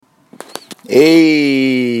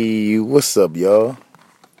Hey, what's up, y'all?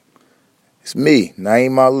 It's me,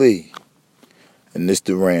 Naeem Ali, and this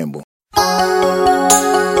the Ramble.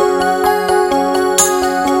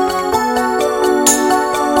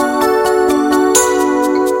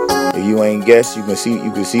 If you ain't guessed, you can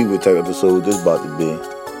see what type of episode this about to be.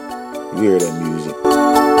 You hear that music?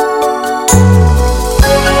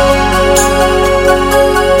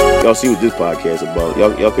 Y'all see what this podcast about?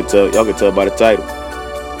 Y'all can tell by the title.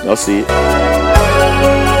 Y'all see it?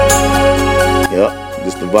 Yep,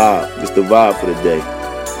 this the vibe. This the vibe for the day.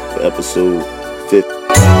 For episode 50.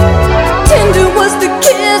 Tender was the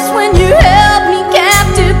kiss when you held me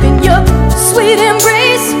captive in your sweet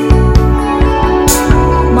embrace.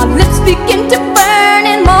 My lips begin to burn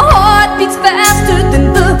and my heart beats faster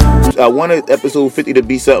than the... I wanted episode 50 to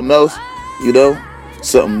be something else, you know?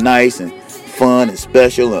 Something nice and fun and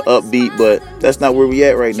special and upbeat, but that's not where we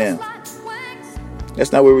at right now.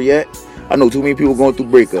 That's not where we at. I know too many people going through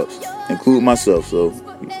breakups, including myself, so... Turn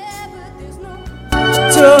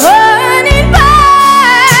it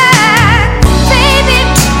back, baby,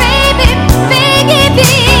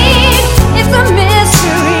 it's a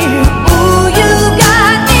mystery. Ooh, you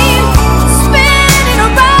got me spinning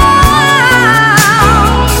around.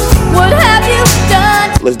 What have you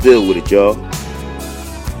done? Let's deal with it, y'all.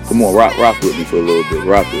 Come on, rock with me for a little bit.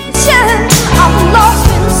 Rock with me. I'm lost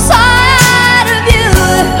inside of you.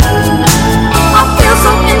 I feel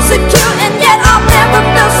so insecure, and yet I'll never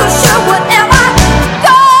feel so sure. What am I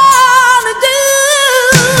gonna do?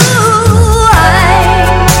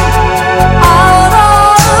 I'm all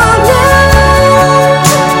alone.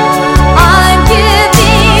 I'm giving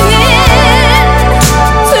in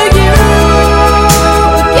to you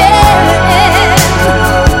again,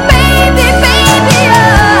 baby.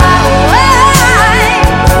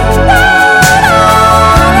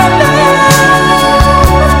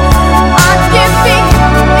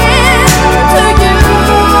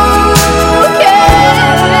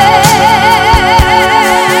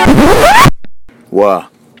 Why?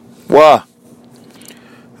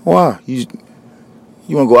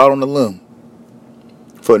 You want to go out on a limb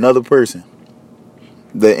for another person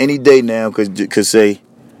that any day now could say,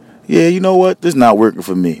 yeah, you know what? This not working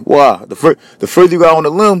for me. Why? The further you go out on the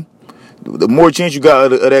limb, the more chance you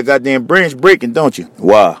got of that goddamn branch breaking, don't you?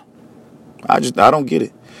 Why? I don't get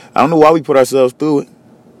it. I don't know why we put ourselves through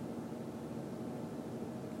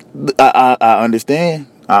it. I understand.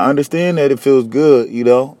 I understand that it feels good, you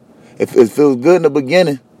know. It feels good in the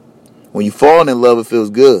beginning. When you fall in love, it feels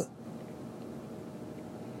good.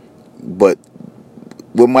 But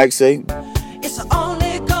what Mike say? It's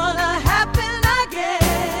only gonna happen again.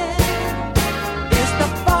 It's the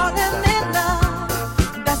falling in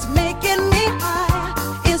love that's making me high.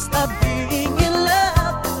 It's the being in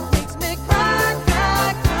love that makes me cry.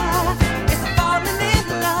 It's the falling in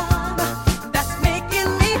love that's making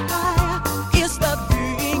me high. It's the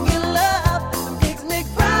being in love that makes me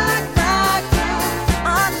cry.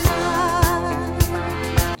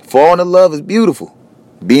 Falling in love is beautiful.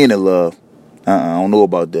 Being in love, I don't know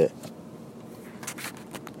about that.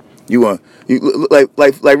 You really,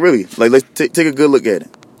 let's take a good look at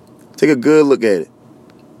it. Take a good look at it.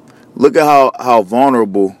 Look at how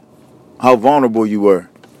vulnerable you were,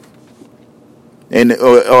 and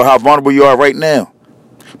or how vulnerable you are right now.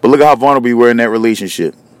 But look at how vulnerable you were in that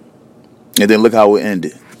relationship, and then look how it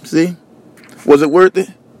ended. See, was it worth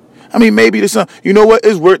it? I mean, maybe there's some. You know what?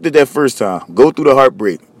 It's worth it that first time. Go through the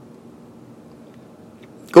heartbreak.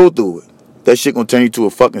 Go through it. That shit gonna turn you to a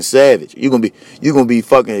fucking savage. You gonna be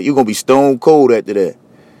stone cold after that.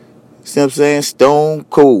 See what I'm saying? Stone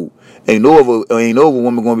cold. Ain't no other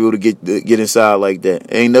woman gonna be able to get inside like that.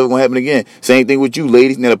 Ain't never gonna happen again. Same thing with you,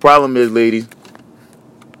 ladies. Now the problem is, ladies,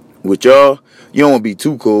 with y'all, you don't wanna be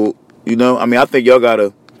too cold. You know? I mean, I think y'all got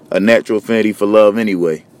a natural affinity for love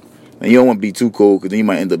anyway. And you don't wanna be too cold, because then you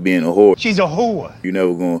might end up being a whore. She's a whore. You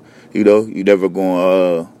never gonna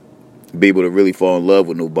be able to really fall in love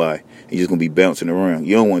with nobody. You're just gonna be bouncing around.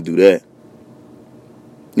 You don't want to do that.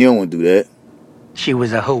 She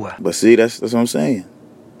was a whore. But see, that's what I'm saying.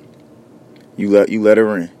 You let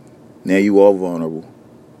her in. Now you all vulnerable.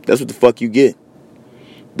 That's what the fuck you get.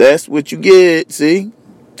 That's what you get. See,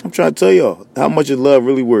 I'm trying to tell y'all how much is love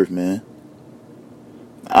really worth, man.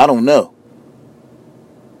 I don't know.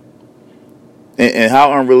 And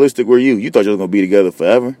how unrealistic were you? You thought you was gonna be together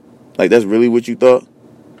forever? Like, that's really what you thought?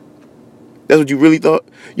 That's what you really thought?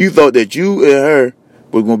 You thought that you and her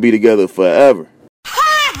were going to be together forever.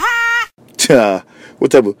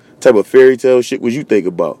 What type of fairy tale shit was you think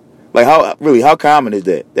about? Like, how common is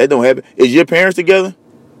that? That don't happen. Is your parents together?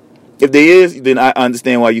 If they is, then I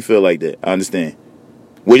understand why you feel like that. I understand.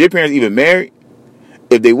 Was your parents even married?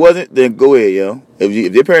 If they wasn't, then go ahead, yo.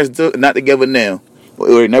 If your parents still not together now,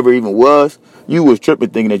 or it never even was, you was tripping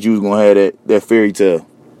thinking that you was gonna have that fairy tale.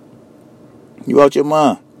 You out your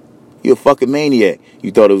mind. You a fucking maniac.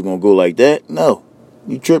 You thought it was gonna go like that? No.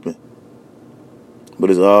 You tripping. But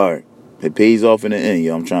it's hard. It pays off in the end,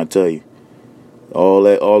 yo. I'm trying to tell you. All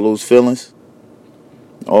those feelings,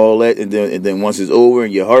 all that, and then once it's over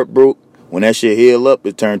and your heart broke, when that shit heal up,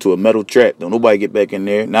 it turned to a metal trap. Don't nobody get back in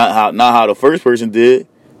there. Not how the first person did.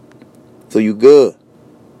 So you good.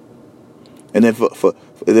 And then for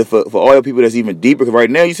all your people that's even deeper, because right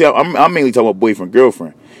now you see, I'm mainly talking about boyfriend,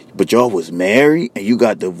 girlfriend, but y'all was married and you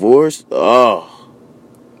got divorced. Oh,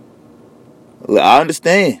 I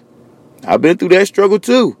understand. I've been through that struggle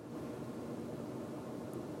too.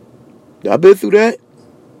 I've been through that.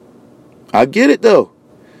 I get it though.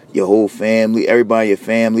 Your whole family, everybody in your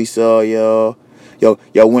family saw y'all.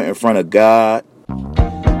 Y'all went in front of God.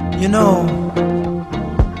 You know,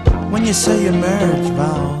 when you say your marriage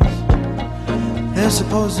vows, they're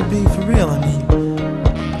supposed to be for real. I mean,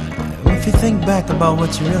 if you think back about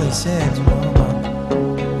what you really said, you know, about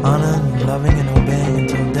honor and loving and obeying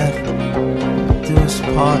until death do us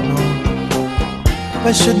part, no. But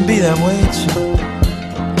it shouldn't be that way.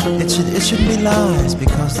 It shouldn't be lies,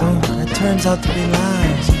 because though it turns out to be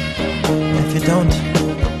lies. If you don't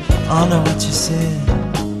honor what you said,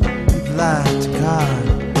 you've lied to God.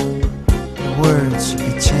 The words should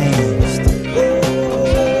be changed.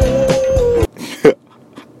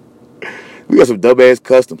 We got some dumbass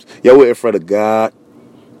customs. Y'all went in front of God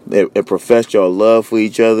and professed y'all love for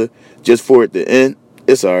each other just for it to end.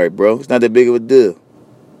 It's alright, bro. It's not that big of a deal.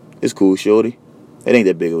 It's cool, shorty. It ain't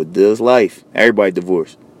that big of a deal. It's life. Everybody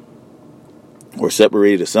divorced or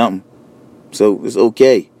separated or something. So it's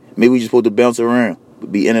okay. Maybe we just supposed to bounce around,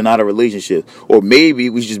 be in and out of relationships. Or maybe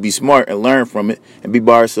we should just be smart and learn from it and be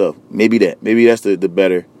by ourselves. Maybe that's the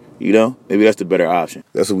better, you know? Maybe that's the better option.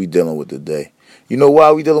 That's what we dealing with today. You know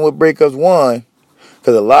why we dealing with breakups? One,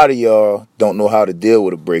 because a lot of y'all don't know how to deal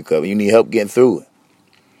with a breakup. You need help getting through it.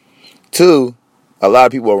 Two, a lot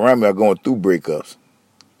of people around me are going through breakups,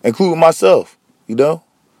 including myself, you know?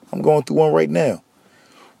 I'm going through one right now.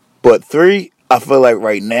 But three, I feel like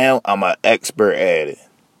right now I'm an expert at it.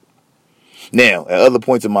 Now, at other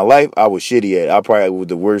points in my life, I was shitty at it. I probably was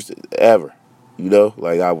the worst ever. You know?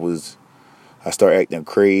 Like I started acting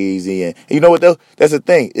crazy. And you know what, though? That's the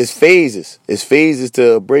thing. It's phases. It's phases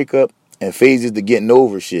to a breakup and phases to getting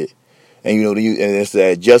over shit. And, you know, and it's the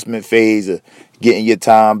adjustment phase of getting your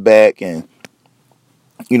time back and,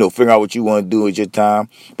 you know, figuring out what you want to do with your time.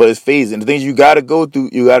 But it's phases. And the things you got to go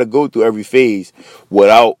through every phase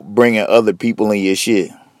without bringing other people in your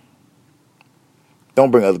shit. Don't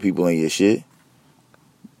bring other people in your shit.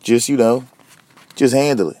 Just, you know, just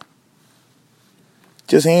handle it.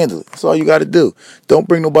 Just handle it. That's all you got to do. Don't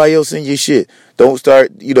bring nobody else in your shit. Don't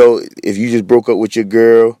start, you know, if you just broke up with your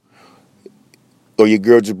girl or your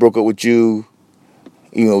girl just broke up with you,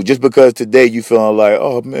 you know, just because today you feeling like,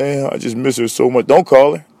 oh, man, I just miss her so much. Don't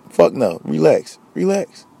call her. Fuck no. Relax.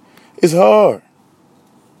 It's hard.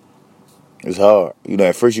 It's hard. You know,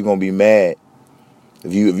 at first you're going to be mad.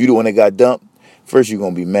 If you the one that got dumped, first you're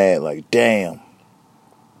going to be mad like, damn.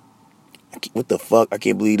 What the fuck? I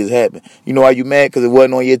can't believe this happened. You know why you mad? Because it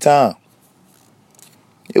wasn't on your time.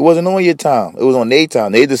 It wasn't on your time. It was on their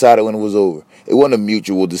time. They decided when it was over. It wasn't a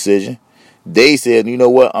mutual decision. They said, you know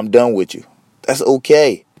what? I'm done with you. That's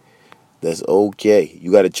okay. That's okay.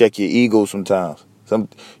 You got to check your ego sometimes.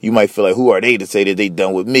 You might feel like, who are they to say that they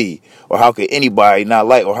done with me? Or how could anybody not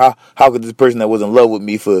like, or how could this person that was in love with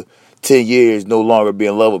me for 10 years no longer be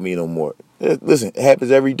in love with me no more? Listen, it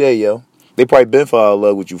happens every day, yo. They probably been fall in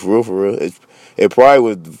love with you for real. It probably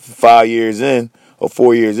was 5 years in or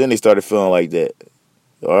 4 years in they started feeling like that.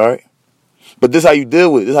 All right? But this is how you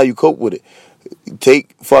deal with it. This is how you cope with it.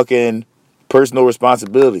 Take fucking personal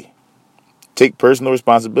responsibility. Take personal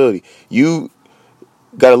responsibility. You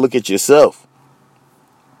got to look at yourself.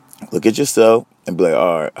 Look at yourself and be like,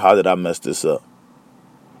 all right, how did I mess this up?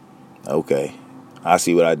 Okay, I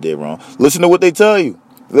see what I did wrong. Listen to what they tell you.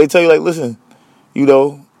 They tell you, like, listen, you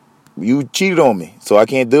know, you cheated on me, so I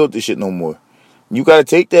can't deal with this shit no more. You got to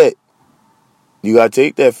take that. You got to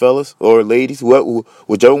take that, fellas or ladies,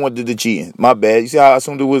 whichever one did the cheating. My bad. You see how I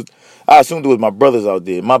assumed it was my brothers out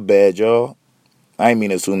there. My bad, y'all. I ain't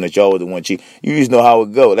mean to assume that y'all were the one cheating. You just know how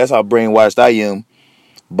it go. That's how brainwashed I am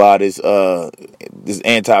by this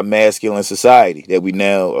anti-masculine society that we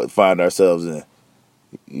now find ourselves in.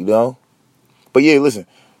 You know? But yeah, listen.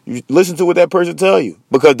 You listen to what that person tell you.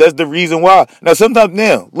 Because that's the reason why. Now, sometimes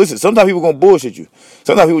people going to bullshit you.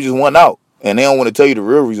 Sometimes people just want out. And they don't want to tell you the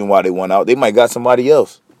real reason why they want out. They might got somebody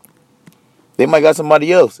else. They might got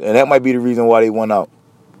somebody else, and that might be the reason why they went out.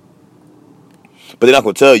 But they're not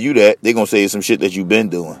gonna tell you that. They're gonna say it's some shit that you've been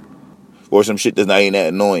doing, or some shit that's not ain't that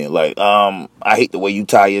annoying. Like, I hate the way you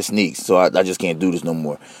tie your sneaks, so I just can't do this no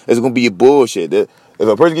more. It's gonna be your bullshit. If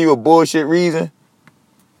a person give you a bullshit reason,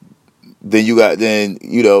 then you got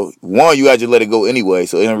you got to just let it go anyway.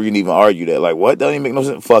 So they don't really even argue that. Like, what? That don't even make no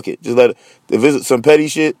sense. Fuck it. Just let it. If it's some petty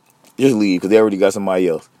shit, just leave because they already got somebody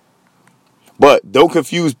else. But don't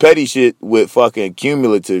confuse petty shit with fucking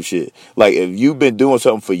cumulative shit. Like, if you've been doing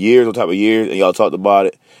something for years on top of years and y'all talked about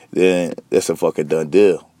it, then that's a fucking done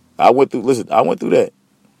deal. I went through that.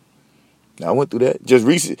 Just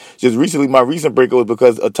recently, my recent breakup was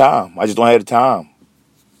because of time. I just don't have the time.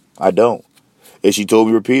 I don't. And she told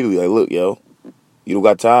me repeatedly, like, look, yo, you don't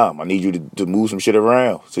got time. I need you to move some shit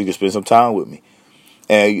around so you can spend some time with me.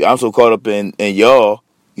 And I'm so caught up in y'all,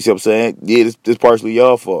 you see what I'm saying? Yeah, this partially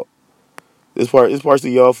y'all fault. It's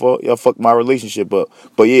partially y'all fault. Y'all fucked my relationship up.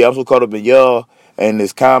 But yeah, I'm so caught up in y'all and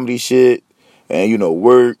this comedy shit and,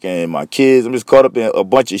 work and my kids. I'm just caught up in a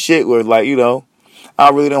bunch of shit where, like, I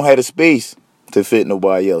really don't have the space to fit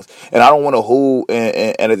nobody else. And I don't want to hold,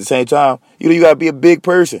 and at the same time, you got to be a big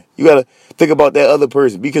person. You got to think about that other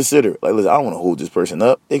person. Be considerate. Like, listen, I don't want to hold this person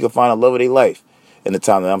up. They can find a love of their life in the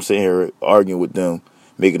time that I'm sitting here arguing with them,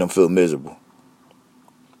 making them feel miserable.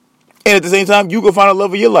 And at the same time, you can find a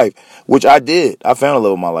love of your life, which I did. I found a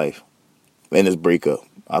love of my life in this breakup.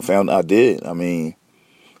 I did. I mean,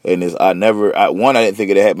 and I didn't think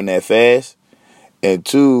it had happened that fast. And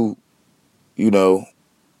two,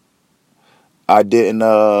 I didn't,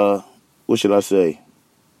 what should I say?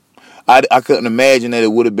 I couldn't imagine that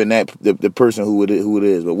it would have been the person who it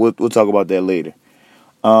is, but we'll talk about that later.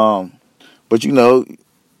 But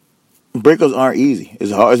breakups aren't easy.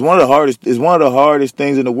 It's hard. It's one of the hardest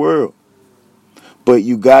things in the world. But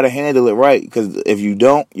you gotta handle it right, because if you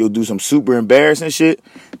don't, you'll do some super embarrassing shit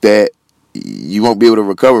that you won't be able to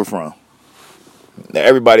recover from. Now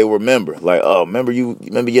everybody will remember, like, oh, remember your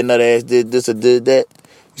nut ass did this or did that.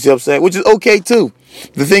 You see what I'm saying? Which is okay too.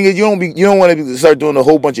 The thing is, you don't want to start doing a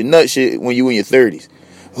whole bunch of nut shit when you in your 30s.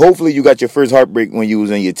 Hopefully, you got your first heartbreak when you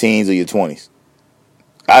was in your teens or your 20s.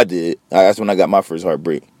 I did. That's when I got my first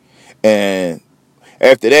heartbreak. And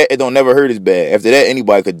after that, it don't never hurt as bad. After that,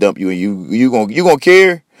 anybody could dump you, and you gonna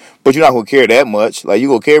care, but you're not gonna care that much. Like, you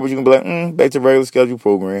gonna care, but you gonna be like, back to regular schedule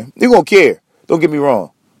program. You gonna care. Don't get me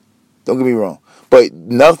wrong. But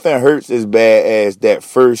nothing hurts as bad as that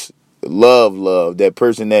first love, that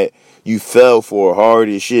person that you fell for hard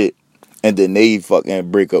as shit, and then they fucking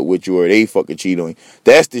break up with you or they fucking cheat on you.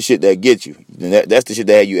 That's the shit that gets you. That's the shit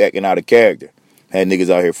that had you acting out of character. Had niggas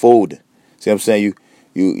out here folding. See what I'm saying?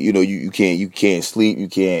 You can't sleep, you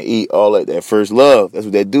can't eat, all that first love. That's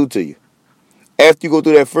what that do to you. After you go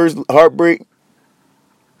through that first heartbreak,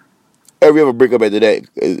 every other breakup after that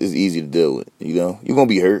is easy to deal with. You're gonna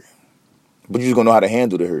be hurt, but you're just gonna know how to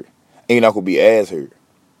handle the hurt. And you're not gonna be as hurt.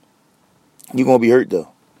 You're gonna be hurt though.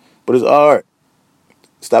 But it's alright.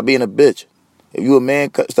 Stop being a bitch. If you a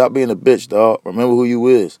man, stop being a bitch, dog. Remember who you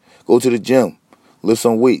is. Go to the gym. Lift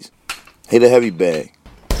some weights. Hit a heavy bag.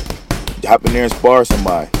 Hop in there and spar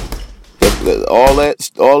somebody. All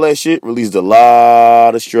that shit releases a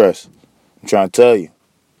lot of stress. I'm trying to tell you.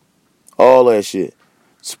 All that shit.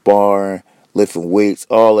 Sparring, lifting weights,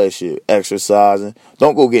 all that shit. Exercising.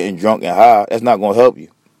 Don't go getting drunk and high. That's not going to help you.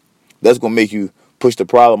 That's going to make you push the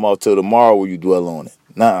problem off till tomorrow where you dwell on it.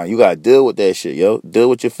 Nah, you got to deal with that shit, yo.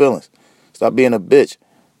 Deal with your feelings. Stop being a bitch.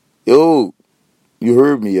 Yo, you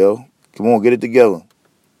heard me, yo. Come on, get it together.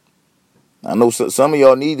 I know some of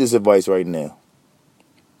y'all need this advice right now.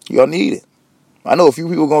 Y'all need it. I know a few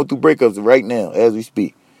people going through breakups right now as we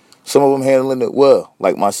speak. Some of them handling it well,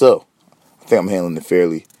 like myself. I think I'm handling it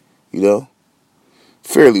fairly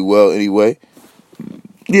well anyway.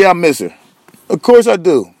 Yeah, I miss her. Of course I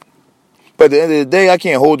do. But at the end of the day, I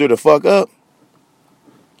can't hold her the fuck up.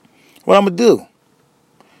 What I'm going to do?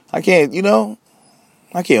 I can't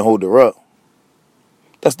hold her up.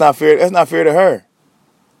 That's not fair. That's not fair to her.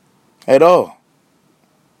 At all.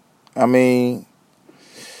 I mean,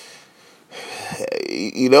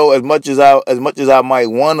 as much as I might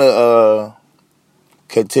want to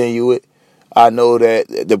continue it, I know that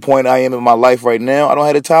the point I am in my life right now, I don't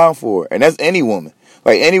have the time for it. And that's any woman.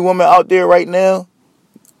 Like, any woman out there right now,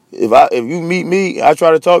 if you meet me, I try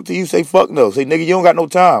to talk to you, say fuck no. Say, nigga, you don't got no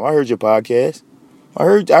time. I heard your podcast. I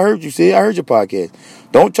heard you say, I heard your podcast.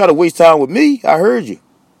 Don't try to waste time with me. I heard you.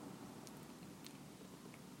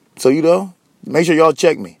 So, make sure y'all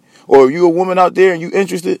check me. Or if you a woman out there and you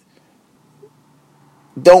interested,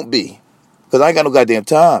 don't be. Because I ain't got no goddamn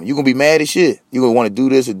time. You going to be mad as shit. You going to want to do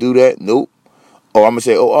this or do that. Nope. Or I'm going to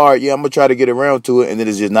say, oh, all right, yeah, I'm going to try to get around to it, and then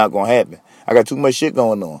it's just not going to happen. I got too much shit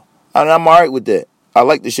going on. And I'm all right with that. I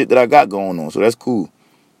like the shit that I got going on, so that's cool.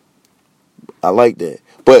 I like that.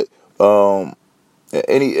 But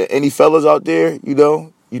any fellas out there, you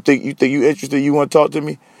know, you think you interested, you want to talk to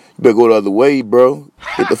me, you better go the other way, bro.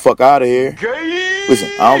 Get the fuck out of here. Listen,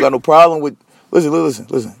 I don't got no problem with,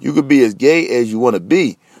 listen. You could be as gay as you want to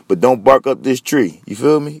be, but don't bark up this tree. You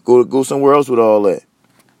feel me? Go somewhere else with all that.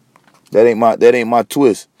 That ain't my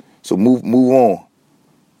twist. So move on. You know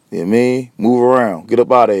what I mean? Move around. Get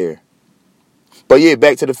up out of here. But yeah,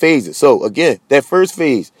 back to the phases. So again, that first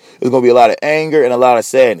phase is going to be a lot of anger and a lot of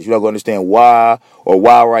sadness. You're not going to understand why or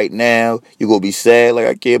why right now. You're going to be sad like,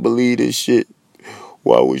 I can't believe this shit.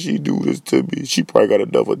 Why would she do this to me? She probably got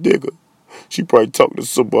another nigga. She probably talking to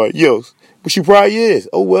somebody else. But she probably is.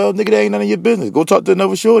 Oh, well, nigga, that ain't none of your business. Go talk to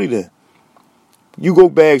another shorty then. You go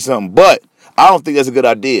bag something. But I don't think that's a good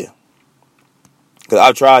idea. Because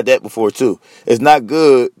I've tried that before, too. It's not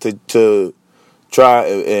good to try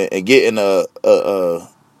and get in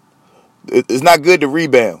it's not good to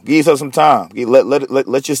rebound. Give yourself some time.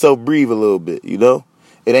 Let yourself breathe a little bit, you know?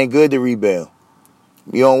 It ain't good to rebound.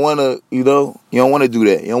 You don't want to, you know, you don't want to do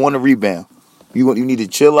that. You don't want to rebound. You need to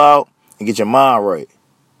chill out and get your mind right.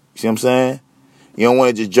 You see what I'm saying? You don't want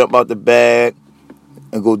to just jump out the bag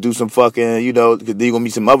and go do some fucking, you know, because then you're going to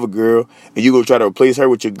meet some other girl and you're going to try to replace her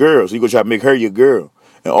with your girl. So you're going to try to make her your girl.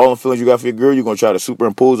 And all the feelings you got for your girl, you're going to try to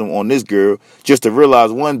superimpose them on this girl just to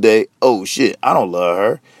realize one day, oh, shit, I don't love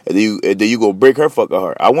her. And then you go break her fucking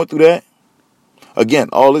heart. I went through that. Again,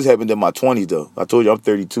 all this happened in my 20s, though. I told you I'm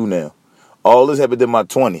 32 now. All this happened in my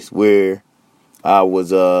 20s where I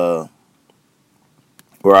was, you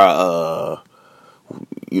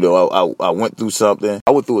know, I went through something.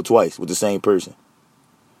 I went through it twice with the same person.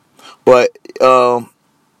 But,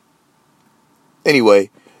 anyway,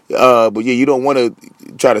 but yeah, you don't want to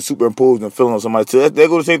try to superimpose and feeling on somebody. So that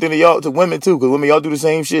go the same thing to y'all, to women too, because women, y'all do the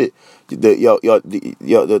same shit.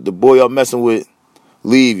 The boy y'all messing with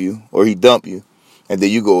leave you or he dump you, and then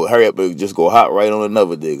you go hurry up and just go hot right on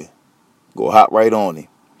another nigga, go hot right on him,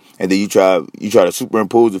 and then you try to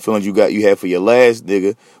superimpose the feelings you had for your last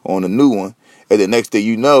nigga on the new one, and the next thing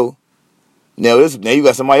you know, now you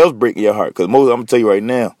got somebody else breaking your heart. Because I'm gonna tell you right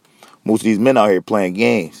now, most of these men out here playing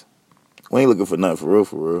games. We ain't looking for nothing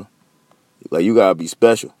for real. Like, you gotta be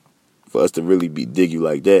special for us to really dig you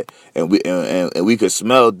like that. And we can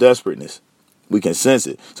smell desperateness. We can sense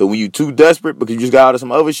it. So when you too desperate because you just got out of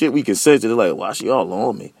some other shit, we can sense it. It's like, why she all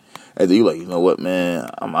on me? And then you like, you know what, man,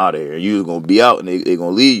 I'm out of here. And you just gonna be out and they gonna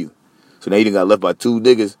leave you. So now you done got left by two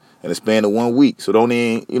niggas in the span of 1 week. So don't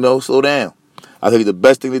even, you know, slow down. I think the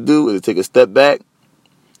best thing to do is to take a step back,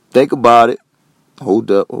 think about it. Hold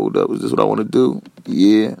up. Is this what I want to do?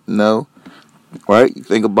 Yeah, no. Right? You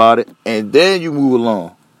think about it, and then you move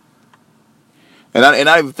along. And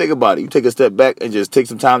I even think about it. You take a step back and just take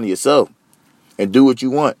some time to yourself and do what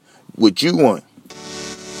you want. What you want.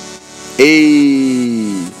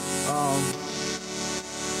 Hey.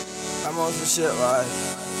 I'm on some shit, right?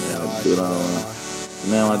 I do it all I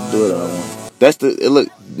want. That's look,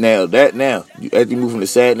 now, after you move from the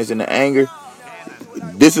sadness and the anger,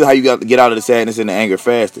 this is how you got to get out of the sadness and the anger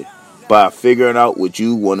faster. By figuring out what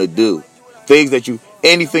you want to do.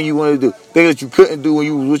 Anything you want to do. Things that you couldn't do when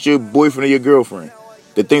you was with your boyfriend or your girlfriend.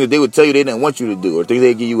 The things that they would tell you they didn't want you to do. Or things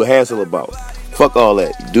they give you a hassle about. Fuck all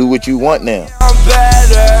that. Do what you want now. I'm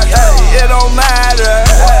better, it don't matter,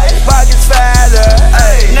 pockets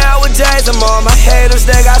fatter, nowadays I'm on my haters,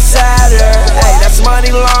 they got sadder, that's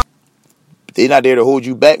money long. They not there to hold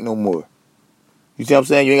you back no more. You see what I'm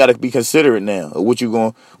saying? You ain't got to be considerate now of what you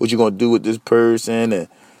gonna do with this person, and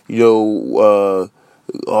you know,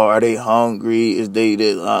 are they hungry? Is they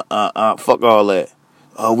this? Fuck all that.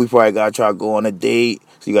 We probably gotta try to go on a date,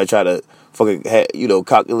 so you gotta try to fucking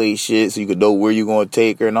calculate shit so you can know where you gonna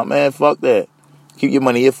take her. No, man, fuck that. Keep your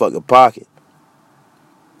money in your fucking pocket.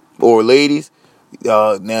 Or ladies,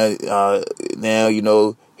 now you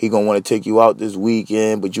know he gonna want to take you out this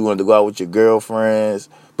weekend, but you want to go out with your girlfriends,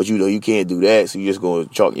 but you know you can't do that, so you just gonna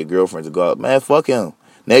chalk your girlfriends to go out. Man, fuck him.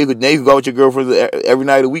 Now you can go out with your girlfriends every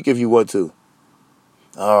night of the week if you want to.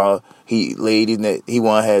 He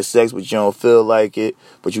want to have sex, but you don't feel like it,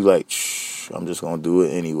 but you like, I'm just gonna do it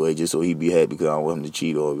anyway, just so he be happy because I don't want him to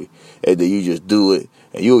cheat on me. And then you just do it,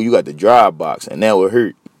 and you got the drive box, and now it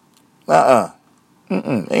hurt.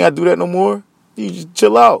 Ain't gotta do that no more. You just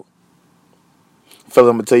chill out. Fellas,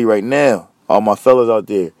 I'm gonna tell you right now, all my fellas out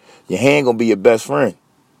there, your hand gonna be your best friend.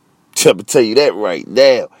 I'm gonna tell you that right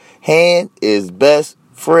now. Hand is best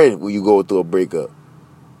friend when you go through a breakup.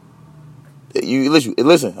 You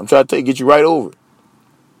listen, I'm trying to get you right over.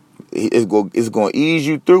 it's going to ease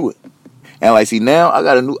you through it. And like, see, now I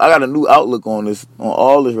got a new outlook on this, on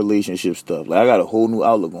all this relationship stuff. Like, I got a whole new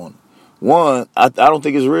outlook on it. One, I don't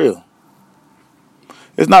think it's real.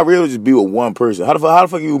 It's not real to just be with one person. How the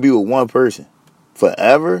fuck you gonna be with one person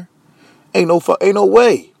forever? Ain't no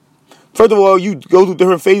way. First of all, you go through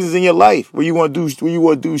different phases in your life where you want to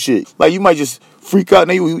do shit. Like, you might just freak out.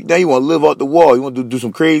 Now you want to live off the wall. You want to do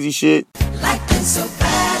some crazy shit. Life ain't so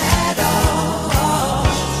bad at all.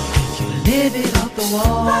 You live it off the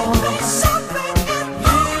wall. Life ain't so bad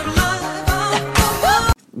at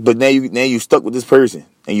all. But now you stuck with this person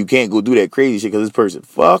and you can't go do that crazy shit because this person.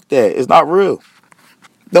 Fuck that. It's not real.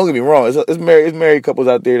 Don't get me wrong. It's married couples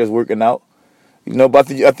out there that's working out. You know, but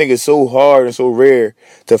I think it's so hard and so rare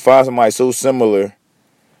to find somebody so similar,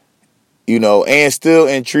 you know, and still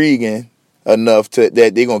intriguing enough that they're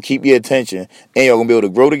going to keep your attention and y'all going to be able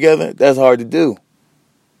to grow together. That's hard to do.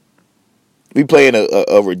 We playing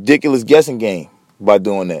a ridiculous guessing game by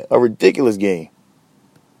doing that. A ridiculous game.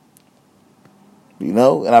 You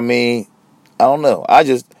know? And I mean, I don't know. I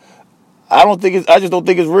just don't think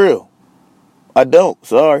it's real. I don't.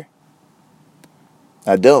 Sorry.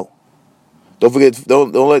 I don't. Don't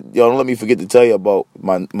let me forget to tell you about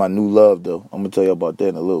my new love though. I'm gonna tell you about that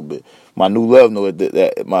in a little bit. My new love, know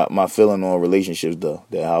that my feeling on relationships though,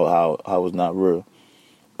 that how it's not real.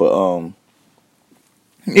 But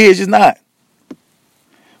yeah, it's just not.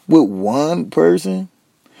 With one person.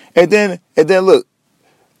 And then look,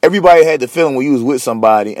 everybody had the feeling when you was with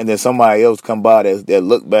somebody and then somebody else come by that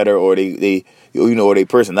look better or they or their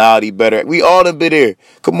personality better. We all done been there.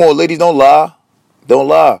 Come on, ladies, don't lie. Don't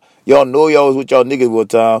lie. Y'all know y'all was with y'all niggas one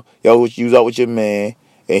time. You was out with your man,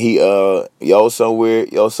 and he y'all somewhere,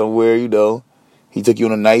 you know. He took you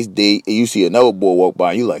on a nice date, and you see another boy walk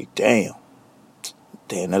by, and you like, damn,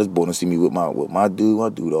 now this boy done see me with my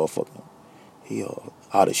dude all fucking, he all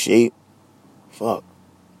out of shape, fuck,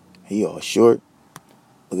 he all short.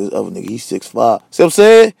 Look at this other nigga, he's 6'5". See what I'm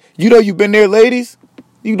saying? You know you been there, ladies.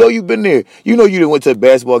 You know you been there. You know you done went to a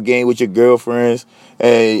basketball game with your girlfriends,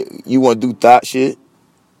 and you want to do thought shit.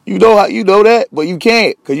 You know that, but you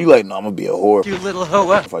can't, because you like, no, I'm going to be a whore. You little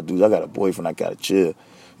hoe. If I do, I got a boyfriend, I got to chill.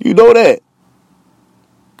 You know that.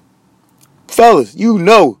 Fellas, you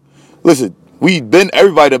know. Listen,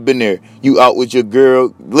 everybody done been there. You out with your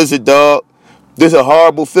girl. Listen, dog, this is a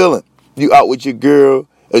horrible feeling. You out with your girl,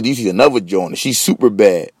 and you see another joint, and she's super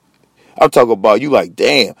bad. I'm talking about you like,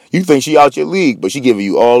 damn, you think she out your league, but she giving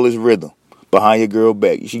you all this rhythm behind your girl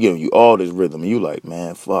back. She giving you all this rhythm, and you like,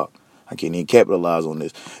 man, fuck. I can't even capitalize on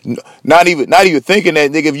this. Not even thinking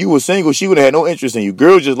that, nigga, if you were single, she would have had no interest in you.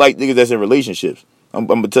 Girls just like niggas that's in relationships. I'm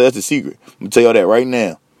gonna tell you that's the secret. I'm gonna tell y'all that right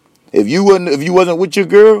now. If you wasn't with your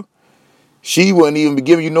girl, she wouldn't even be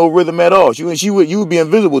giving you no rhythm at all. You would be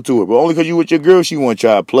invisible to her. But only because you with your girl, she wouldn't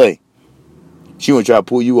try to play. She wouldn't try to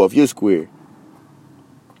pull you off your square.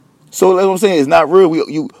 So that's what I'm saying. It's not real.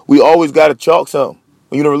 We always gotta chalk something.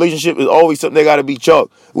 When you're in a relationship, it's always something that got to be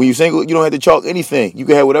chalked. When you're single, you don't have to chalk anything. You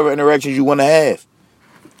can have whatever interactions you want to have.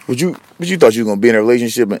 But you thought you were going to be in a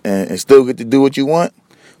relationship and still get to do what you want?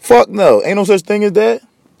 Fuck no. Ain't no such thing as that.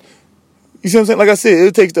 You see what I'm saying? Like I said,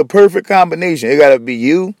 it takes the perfect combination. It got to be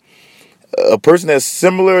you, a person that's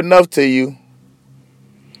similar enough to you,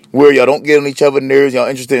 where y'all don't get on each other's nerves, y'all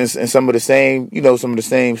interested in some of the same, some of the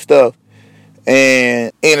same stuff.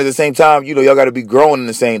 And at the same time, y'all got to be growing in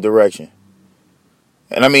the same direction.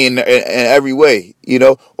 And I mean, in every way,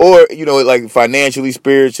 or, like financially,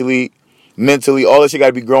 spiritually, mentally, all this shit got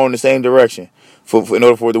to be growing in the same direction for in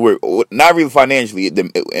order for it to work. Not really financially.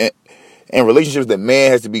 In relationships, the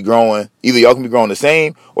man has to be growing. Either y'all can be growing the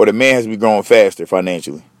same or the man has to be growing faster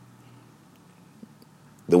financially.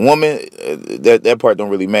 The woman, that part don't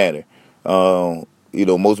really matter.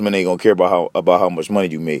 Most men ain't going to care about how much money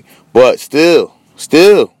you make. But still,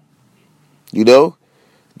 that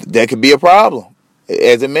could be a problem.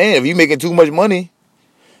 As a man, if you making too much money,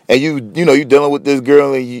 and you dealing with this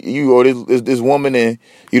girl and you or this woman, and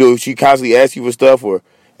she constantly asks you for stuff or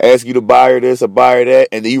asks you to buy her this or buy her that,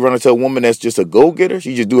 and then you run into a woman that's just a go getter,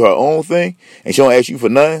 she just do her own thing, and she don't ask you for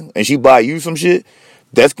nothing, and she buy you some shit,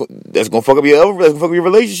 that's gonna fuck up your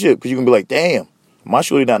relationship, because you can be like, damn, my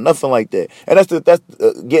shorty not nothing like that, and that's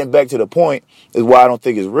getting back to the point is why I don't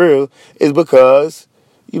think it's real, is because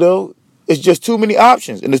it's just too many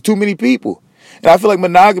options and there's too many people. And I feel like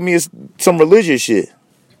monogamy is some religious shit.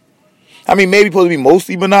 I mean, maybe supposed to be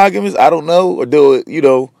mostly monogamous. I don't know. Or deal with,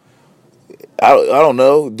 I don't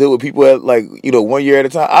know. Deal with people at 1 year at a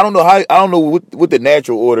time. I don't know I don't know what the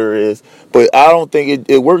natural order is. But I don't think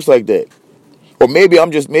it works like that. Or maybe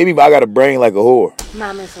I got a brain like a whore.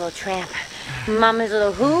 Mama's a little tramp. Mama's a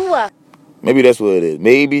little hoo. Maybe that's what it is.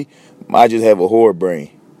 Maybe I just have a whore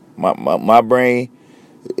brain. My brain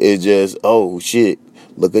is just, oh shit,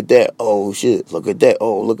 look at that. Oh shit, look at that.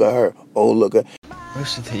 Oh, look at her. Oh, look at.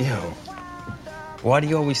 Listen to you. Why do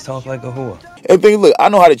you always talk like a whore? Everything, look, I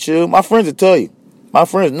know how to chill. My friends will tell you. My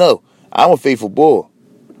friends know I'm a faithful boy.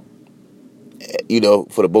 You know,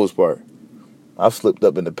 for the most part. I've slipped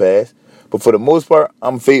up in the past. But for the most part,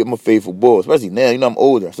 I'm a faithful boy. Especially now, you know, I'm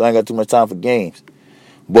older, so I ain't got too much time for games.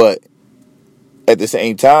 But at the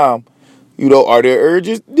same time, you know, are there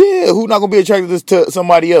urges? Yeah, who's not going to be attracted to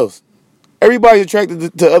somebody else? Everybody's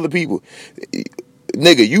attracted to other people.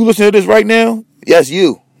 Nigga, you listen to this right now? Yes,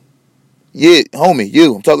 you. Yeah, homie,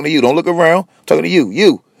 you. I'm talking to you. Don't look around. I'm talking to you.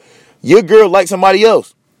 You. Your girl likes somebody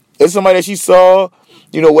else. It's somebody that she saw,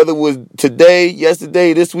 you know, whether it was today,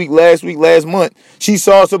 yesterday, this week, last month. She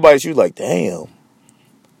saw somebody. She was like, damn.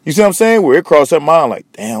 You see what I'm saying? Where it crossed her mind like,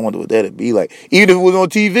 damn, I wonder what that'd be like. Even if it was on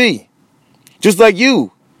TV. Just like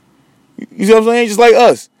you. You see what I'm saying? Just like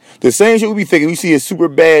us. The same shit we be thinking. We see a super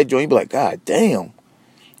bad joint. You be like, God damn.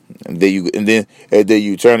 And then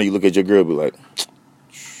you turn and you look at your girl and be like,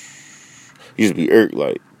 you just be irked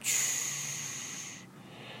like,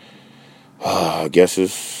 I guess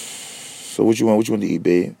it's, so what you want to eat,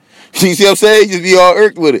 babe? You see what I'm saying? You just be all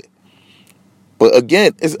irked with it. But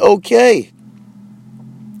again, it's okay.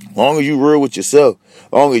 Long as you real with yourself.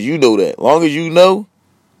 Long as you know that. Long as you know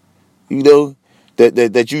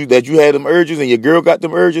that you had them urges and your girl got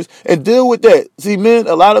them urges, and deal with that. See, men,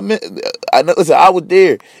 a lot of men, listen, I was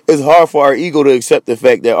there. It's hard for our ego to accept the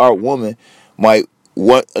fact that our woman might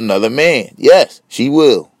want another man. Yes, she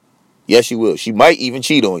will. Yes, she will. She might even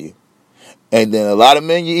cheat on you. And then a lot of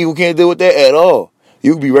men, your ego can't deal with that at all.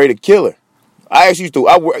 You could be ready to kill her. I actually used to,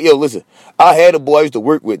 listen, I had a boy I used to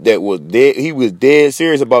work with that was dead. He was dead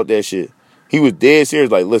serious about that shit. He was dead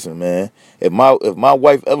serious. Like, listen, man, if my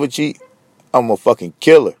wife ever cheat, I'm gonna fucking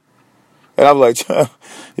kill her. And I was like,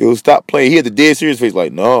 yo, stop playing. He had the dead serious face.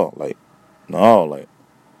 Like, no,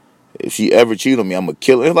 if she ever cheat on me, I'm gonna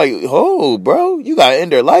kill her. It's like, oh, bro, you gotta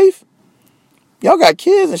end her life. Y'all got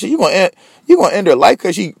kids and shit. You gonna end her life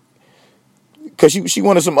because she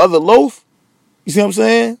wanted some other loaf. You see what I'm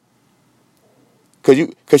saying? Cause you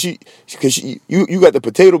got the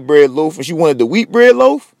potato bread loaf and she wanted the wheat bread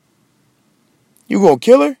loaf. You gonna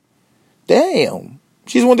kill her? Damn.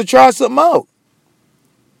 She just wanted to try something out.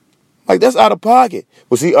 Like, that's out of pocket.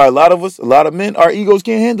 But see, a lot of men, our egos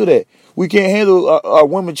can't handle that. We can't handle our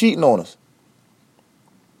women cheating on us.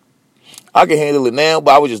 I can handle it now,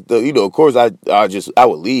 but I would just, of course, I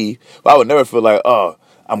would leave. But I would never feel like, oh,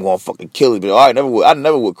 I'm gonna fucking kill it. But I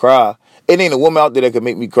never would cry. It ain't a woman out there that could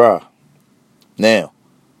make me cry. Now,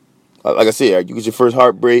 like I said, you get your first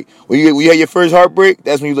heartbreak. When you have your first heartbreak,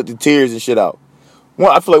 that's when you let the tears and shit out.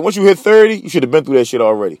 I feel like once you hit 30, you should have been through that shit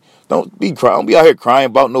already. Don't be out here crying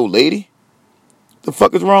about no lady. The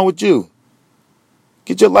fuck is wrong with you?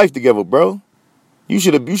 Get your life together, bro. You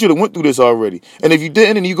should have went through this already. And if you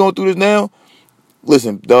didn't and you going through this now,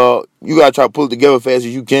 listen, dog, you gotta try to pull it together fast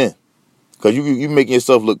as you can. Cause you making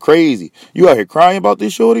yourself look crazy. You out here crying about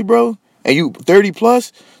this shorty, bro? And you 30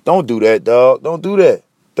 plus? Don't do that, dog. Don't do that.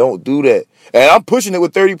 Don't do that. And I'm pushing it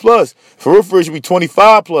with 30 plus. For real, it should be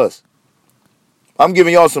 25 plus. I'm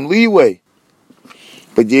giving y'all some leeway.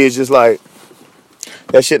 But yeah, it's just like,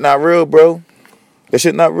 that shit not real, bro. That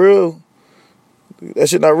shit not real. That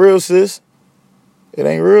shit not real, sis. It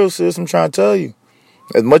ain't real, sis. I'm trying to tell you.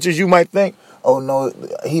 As much as you might think, oh no,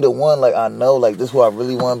 he the one, like I know, like this is who I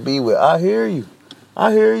really want to be with. I hear you.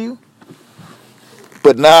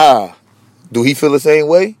 But nah. Do he feel the same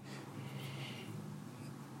way?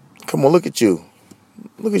 Come on, look at you.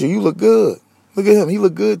 Look at you. You look good. Look at him. He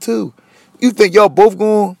look good too. You think y'all both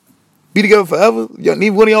gonna be together forever?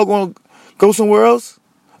 Neither one of y'all gonna go somewhere else?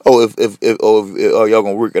 Oh, if y'all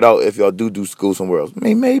gonna work it out if y'all do school somewhere else?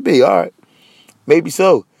 Maybe. All right. Maybe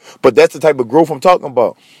so. But that's the type of growth I'm talking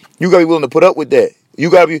about. You gotta be willing to put up with that. You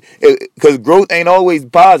gotta be, because growth ain't always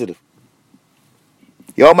positive.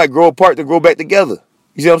 Y'all might grow apart to grow back together.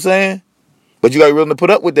 You see what I'm saying? But you gotta be willing to put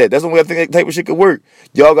up with that. That's the way I think that type of shit could work.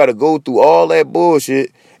 Y'all gotta go through all that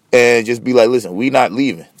bullshit and just be like, listen, we not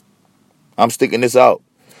leaving. I'm sticking this out.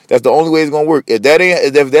 That's the only way it's gonna work. If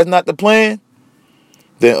that's not the plan,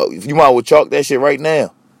 then you might as well chalk that shit right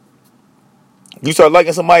now. You start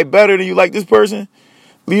liking somebody better than you like this person,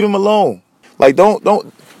 leave them alone. Like, don't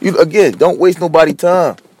waste nobody's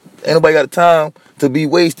time. Ain't nobody got time to be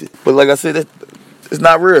wasted. But like I said, it's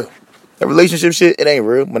not real. That relationship shit, it ain't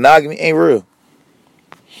real. Monogamy ain't real.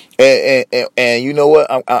 And you know what?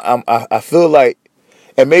 I feel like,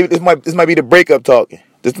 and maybe this might be the breakup talking.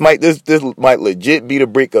 This might legit be the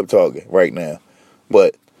breakup talking right now.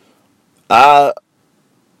 But I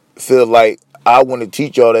feel like I want to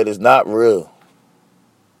teach y'all that it's not real.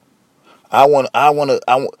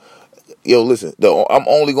 Yo, listen, I'm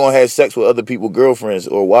only gonna have sex with other people's girlfriends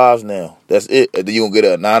or wives now. That's it. And then you gonna get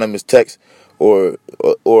an anonymous text or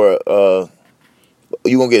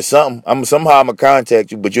you gonna get something. Somehow I'm gonna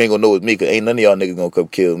contact you, but you ain't gonna know it's me, cause ain't none of y'all niggas gonna come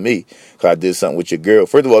kill me, cause I did something with your girl.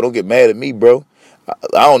 First of all, don't get mad at me, bro.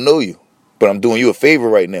 I don't know you, but I'm doing you a favor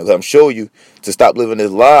right now, cause I'm showing you to stop living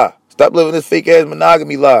this lie. Stop living this fake ass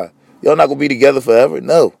monogamy lie. Y'all not gonna be together forever.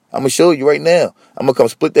 No, I'm gonna show you right now. I'm gonna come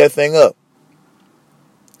split that thing up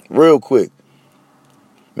real quick.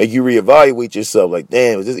 Make you reevaluate yourself. Like,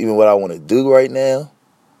 damn, is this even what I want to do right now?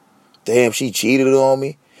 Damn, she cheated on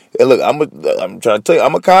me. And look, I'm trying to tell you,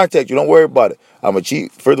 I'm gonna contact you. Don't worry about it. I'm gonna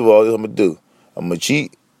cheat. First of all, this I'm gonna do. I'm gonna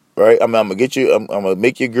cheat, right? I'm gonna get you. I'm gonna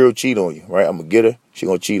make your girl cheat on you, right? I'm gonna get her. She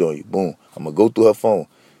gonna cheat on you. Boom. I'm gonna go through her phone,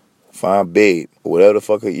 find babe or whatever the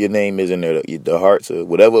fuck your name is in there, the hearts or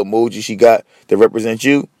whatever emoji she got that represents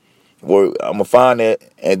you. Or I'm gonna find that,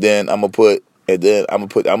 and then I'm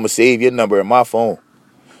gonna save your number in my phone,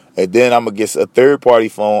 and then I'm gonna get a third party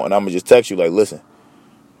phone, and I'm gonna just text you like, listen.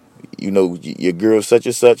 You know, your girl such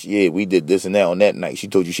and such, yeah, we did this and that on that night. She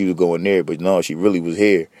told you she was going there, but no, she really was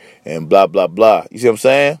here. And blah, blah, blah. You see what I'm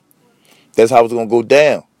saying? That's how it's going to go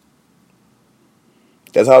down.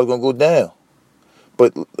 That's how it's going to go down.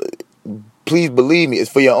 But please believe me, it's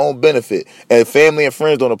for your own benefit. And family and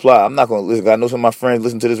friends don't apply. I'm not going to listen. I know some of my friends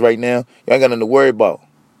listen to this right now. You ain't got nothing to worry about.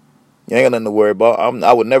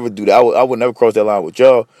 I would never do that. I would never cross that line with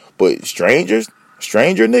y'all. But stranger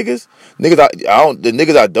niggas, the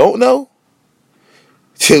niggas I don't know,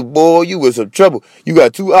 boy, you in some trouble. You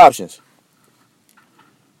got two options.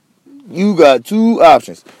 One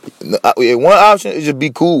option is just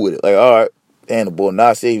be cool with it. Like, all right, damn, the boy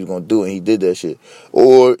Nas said he was gonna do it, and he did that shit.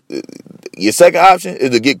 Or your second option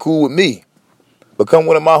is to get cool with me, become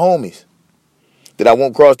one of my homies, that I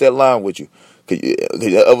won't cross that line with you. Cause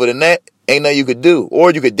other than that, ain't nothing you could do.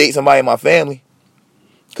 Or you could date somebody in my family.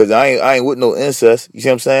 Cause I ain't with no incest. You see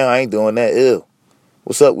what I'm saying? I ain't doing that ill.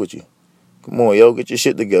 What's up with you? Come on, yo, get your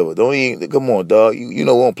shit together. Come on, dog. You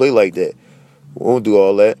know we don't play like that. We won't do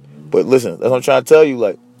all that. But listen, that's what I'm trying to tell you.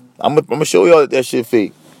 Like, I'm gonna show y'all that shit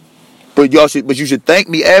fake. But you should thank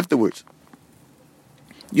me afterwards.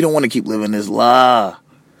 You don't want to keep living this lie.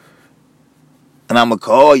 And I'm gonna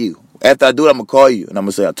call you. After I do it, I'm gonna call you. And I'm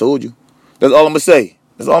gonna say, I told you. That's all I'm gonna say.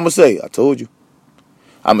 I told you.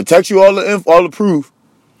 I'm gonna text you all the proof.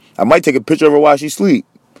 I might take a picture of her while she sleep.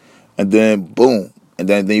 And then, boom. And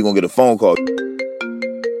then you're going to get a phone call.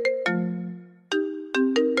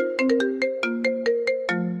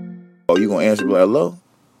 Oh, you're going to answer, be like, hello?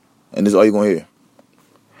 And this is all you're going to hear.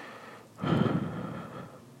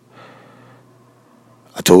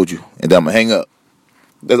 I told you. And then I'm going to hang up.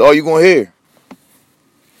 That's all you're going to hear.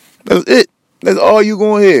 That's it. That's all you're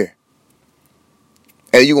going to hear.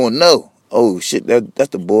 And you're going to know. Oh, shit, that's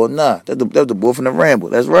the boy. Nah, that's the boy from the Ramble.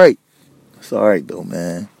 That's right. It's all right, though,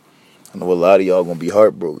 man. I know a lot of y'all going to be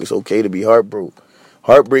heartbroken. It's okay to be heartbroken.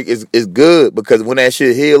 Heartbreak is good because when that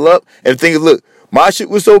shit heal up, and the thing is, look, my shit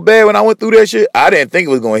was so bad when I went through that shit, I didn't think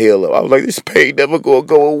it was going to heal up. I was like, this pain never going to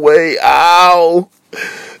go away. Ow.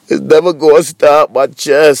 It's never going to stop my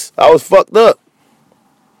chest. I was fucked up.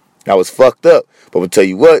 But I'm going to tell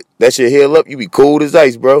you what, that shit heal up, you be cold as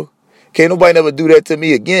ice, bro. Can't nobody never do that to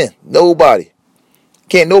me again. Nobody.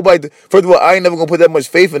 Can't nobody. First of all, I ain't never going to put that much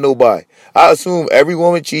faith in nobody. I assume every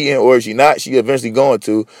woman cheating, or if she not, she eventually going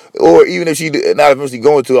to. Or even if she not eventually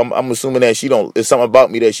going to, I'm assuming that she don't, there's something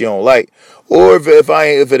about me that she don't like. Or if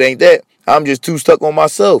it ain't that, I'm just too stuck on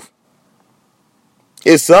myself.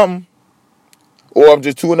 It's something. Or I'm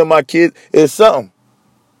just too into my kids. It's something.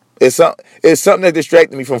 It's something that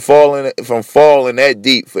distracted me from falling that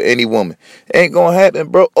deep for any woman. Ain't gonna happen,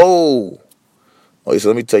 bro. Oh, so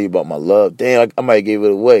let me tell you about my love. Damn, I might have gave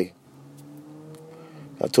it away.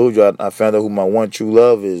 I told you I found out who my one true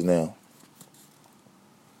love is now.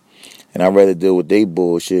 And I'd rather deal with they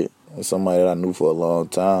bullshit than somebody that I knew for a long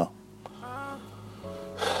time.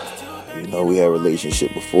 You know, we had a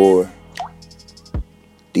relationship before.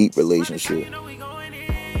 Deep relationship.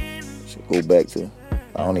 Should go back to,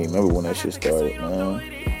 I don't even remember when that shit started, man.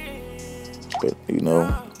 But, you know,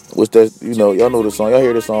 what's that, you know, y'all know the song. Y'all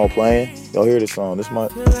hear the song playing? Y'all hear the song. This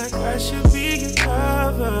might. Feel like I should be your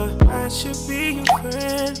lover, I should be your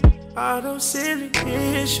friend. All those silly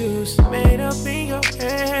issues made up in your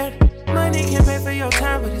head. Money can pay for your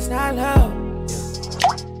time, but it's not love.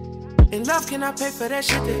 And love cannot pay for that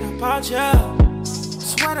shit that I bought you.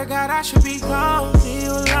 Swear to God, I should be gone, leave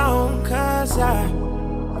you alone, cause I'd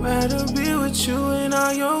rather be with you and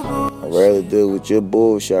all your bullshit. I'd rather deal with your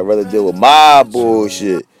bullshit. I'd rather deal with my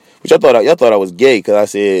bullshit. Which y'all thought I was gay because I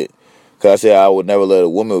said I would never let a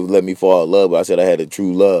woman let me fall in love, but I said I had a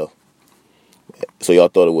true love. So y'all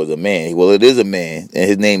thought it was a man. Well, it is a man, and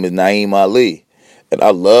his name is Naeem Ali. And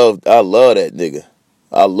I love that nigga.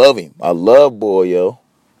 I love him. I love boy, yo.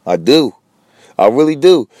 I do. I really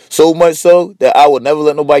do. So much so that I would never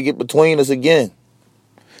let nobody get between us again.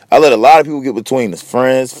 I let a lot of people get between us.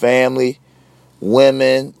 Friends, family,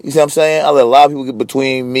 women. You see what I'm saying? I let a lot of people get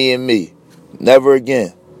between me and me. Never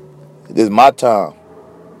again. This is my time.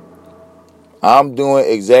 I'm doing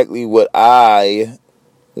exactly what I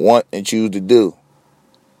want and choose to do.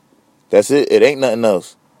 That's it. It ain't nothing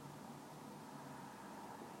else.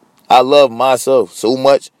 I love myself so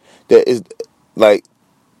much that it's like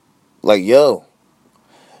yo,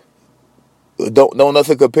 don't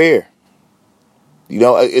nothing compare. You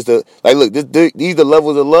know, it's the like look, these the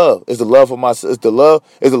levels of love. It's the love for it's the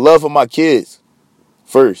love for my kids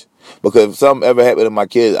first. Because if something ever happened to my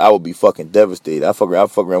kids, I would be fucking devastated. I fuck around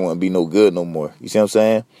wouldn't be no good no more. You see what I'm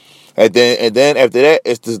saying? And then after that,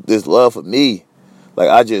 it's this love for me.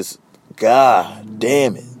 Like God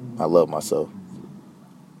damn it, I love myself.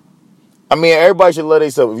 I mean, everybody should love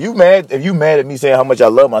themselves. If you mad at me saying how much I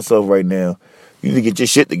love myself right now, you need to get your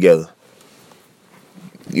shit together.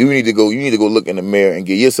 You need to go look in the mirror and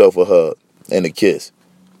give yourself a hug and a kiss.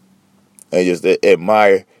 And just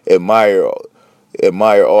admire all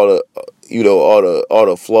the all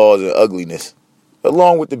the flaws and ugliness,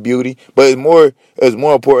 along with the beauty. But it's more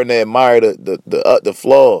important to admire the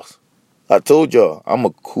flaws. I told y'all I'm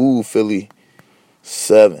a cool Philly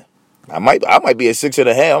 7. I might be a 6.5.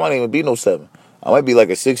 I might not even be no 7. I might be like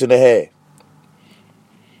a 6.5.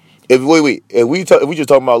 If we just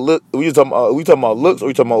talking about look, we talking about looks, or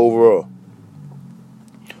we talking about overall?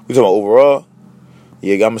 We talking about overall?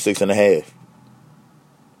 Yeah, I'm a 6.5.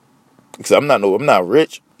 Because I'm not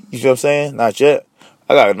rich. You see what I'm saying? Not yet.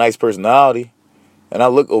 I got a nice personality, and I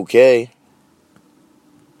look okay.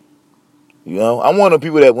 You know, I'm one of the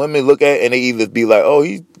people that women look at and they either be like, "Oh,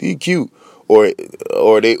 he cute," or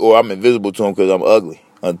I'm invisible to him because I'm ugly.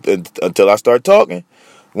 Until I start talking,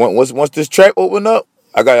 once this track open up,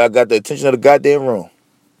 I got the attention of the goddamn room.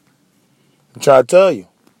 I'm trying to tell you.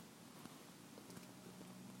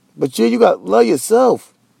 But you got to love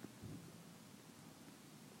yourself.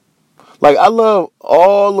 Like, I love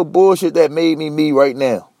all the bullshit that made me me right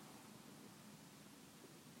now.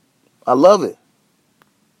 I love it.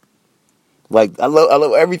 Like, I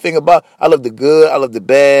love everything about. I love the good. I love the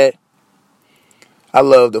bad. I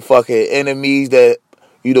love the fucking enemies that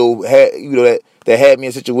that had me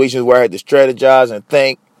in situations where I had to strategize and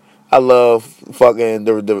think. I love fucking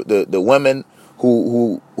the women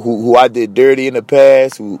who I did dirty in the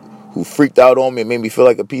past, who freaked out on me and made me feel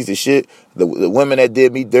like a piece of shit. The women that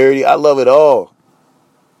did me dirty. I love it all.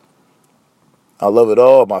 I love it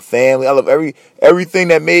all. My family. I love everything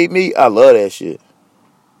that made me. I love that shit.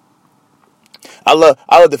 I love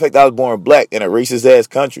the fact that I was born black in a racist ass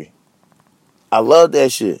country. I love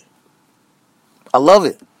that shit. I love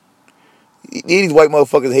it. These white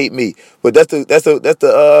motherfuckers hate me, but that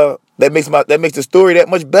makes the story that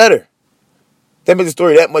much better. That makes the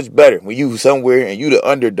story that much better when you somewhere and you the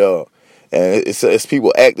underdog, and it's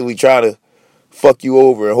people actively trying to fuck you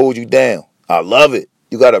over and hold you down. I love it.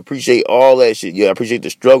 You gotta appreciate all that shit. You gotta appreciate the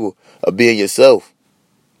struggle of being yourself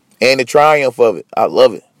and the triumph of it. I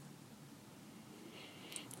love it.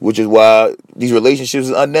 Which is why these relationships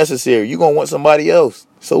is unnecessary. You're gonna want somebody else.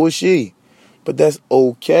 So is she. But that's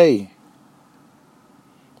okay.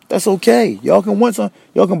 That's okay. Y'all can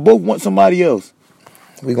both want somebody else.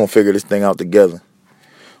 We're gonna figure this thing out together.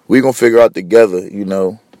 We're gonna figure out together, you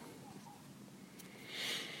know.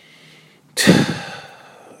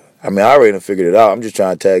 I mean, I already done figured it out. I'm just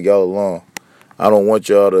trying to tag y'all along. I don't want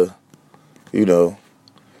y'all to, you know,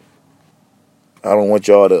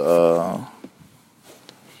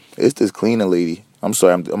 it's this cleaner lady. I'm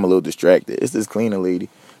sorry, I'm a little distracted. It's this cleaner lady.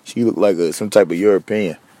 She look like some type of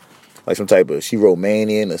European. Like some type of, she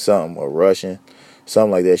Romanian or something, or Russian.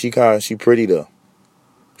 Something like that. She pretty though.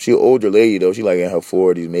 She an older lady though. She like in her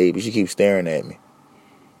 40s maybe. She keeps staring at me.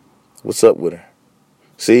 What's up with her?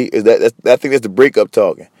 See, I think that's the breakup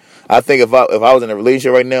talking. I think if I was in a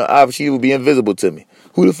relationship right now, she would be invisible to me.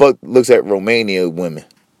 Who the fuck looks at Romanian women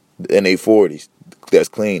in their 40s that's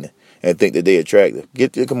cleaning and think that they attractive?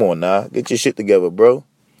 Come on now. Get your shit together, bro.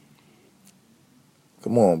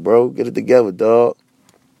 Come on, bro. Get it together, dog.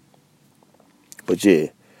 But yeah.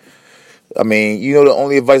 I mean, you know, the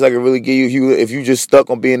only advice I can really give you, if you just stuck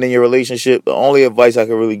on being in your relationship, the only advice I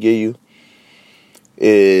can really give you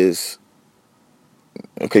is,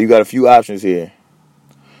 okay, you got a few options here.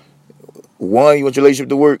 one, you want your relationship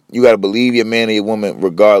to work, you got to believe your man or your woman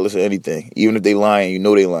regardless of anything. Even if they lying, you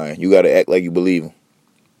know they lying. You got to act like you believe them.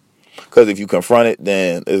 Because if you confront it,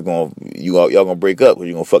 then y'all going to break up, because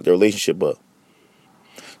you're going to fuck the relationship up.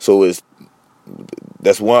 So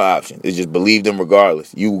that's one option. It's just believe them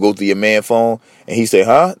regardless. You go through your man phone, and he say,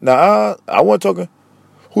 huh? Nah, I wasn't talking.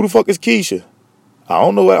 Who the fuck is Keisha? I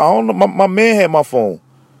don't know. My man had my phone.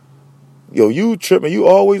 Yo, you tripping. You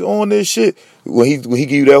always on this shit. When he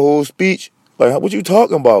give you that whole speech, like, what you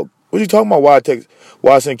talking about? What you talking about?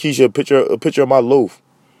 Why I send Keisha a picture of my loaf?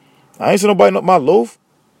 I ain't send nobody my loaf.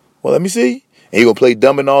 Well, let me see. And he gonna play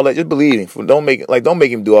dumb and all that. Just believe him. Don't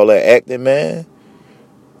make him do all that acting, man.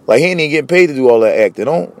 Like, he ain't even getting paid to do all that acting.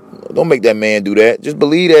 Don't make that man do that. Just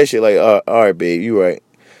believe that shit. Like, all right, babe, you right.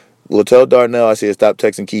 Well, tell Darnell I said stop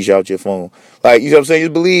texting Keisha out your phone. Like, you know what I'm saying?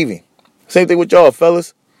 Just believe him. Same thing with y'all,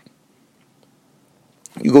 fellas.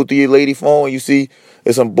 You go through your lady phone and you see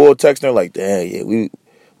there's some bull texting her like, damn, yeah,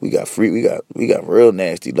 we got free, we got real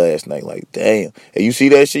nasty last night. Like, damn. And you see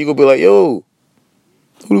that shit, you gonna be like, yo,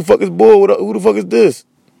 who the fuck is bull? Who the fuck is this?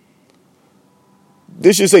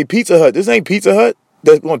 This should say Pizza Hut. This ain't Pizza Hut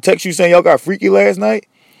that's gonna text you saying y'all got freaky last night.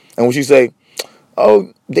 And when she say,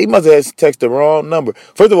 oh, they must have texted the wrong number.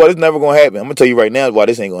 First of all, this never gonna happen. I'm gonna tell you right now why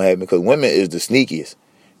this ain't gonna happen. Because women is the sneakiest.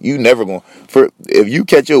 You never gonna, if you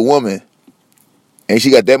catch your woman and she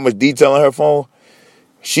got that much detail on her phone,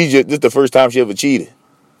 this is the first time she ever cheated,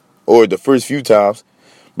 or the first few times,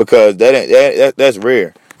 because that's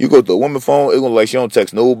rare. You go to a woman's phone, it's gonna be like she don't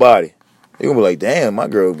text nobody. You're gonna be like, damn, my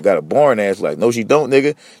girl got a boring ass. Like, no, she don't,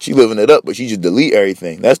 nigga. She living it up, but she just delete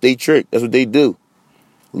everything. That's they trick. That's what they do,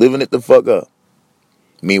 living it the fuck up.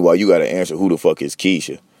 Meanwhile, you gotta answer who the fuck is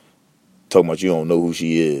Keisha. Talking about you don't know who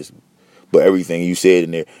she is. But everything you said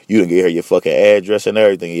in there, you done get her your fucking address and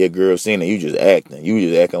everything. Your girl seen it. You just acting. You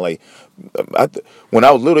just acting like. When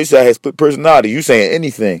I was little, they said I had split personality. You saying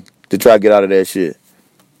anything to try to get out of that shit.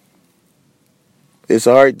 It's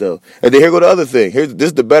hard though. And then here go the other thing. This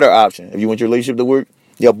is the better option. If you want your relationship to work,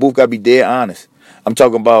 y'all both gotta be dead honest. I'm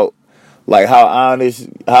talking about like how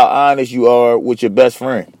honest you are with your best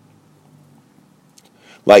friend.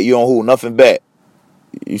 Like, you don't hold nothing back.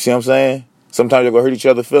 You see what I'm saying? Sometimes you're gonna hurt each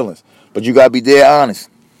other's feelings. But you gotta be dead honest.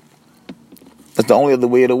 That's the only other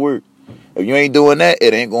way it'll work. If you ain't doing that,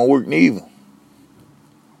 it ain't gonna work neither.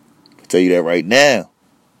 I'll tell you that right now.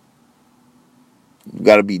 You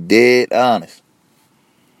gotta be dead honest.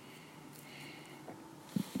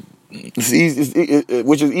 It's easy,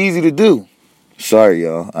 which is easy to do. Sorry,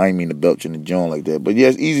 y'all. I ain't mean to belch in the joint like that. But yeah,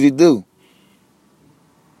 it's easy to do.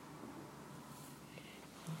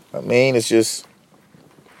 I mean, it's just...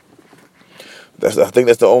 I think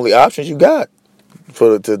that's the only options you got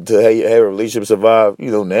to have a relationship survive,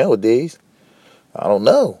 nowadays. I don't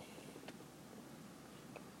know.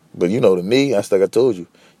 But to me, that's like I told you.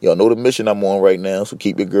 Y'all know the mission I'm on right now, so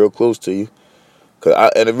keep your girl close to you.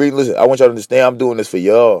 Listen, I want y'all to understand I'm doing this for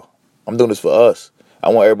y'all. I'm doing this for us. I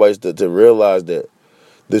want everybody to realize that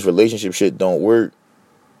this relationship shit don't work.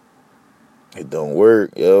 It don't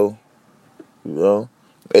work, yo.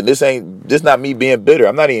 And this not me being bitter.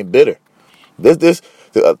 I'm not even bitter. I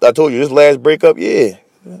told you, this last breakup, yeah,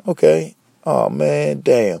 okay. Oh, man,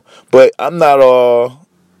 damn. But I'm not all,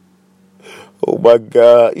 oh, my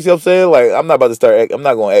God. You see what I'm saying? Like, I'm not about to I'm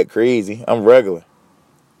not going to act crazy. I'm regular.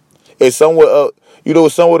 It's somewhat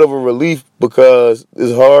of a relief, because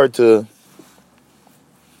it's hard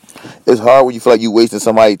when you feel like you're wasting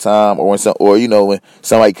somebody's time, or when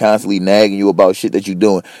somebody constantly nagging you about shit that you're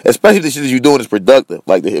doing. Especially if the shit that you're doing is productive.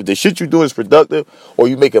 Like, if the shit you're doing is productive, or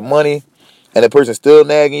you making money, and the person still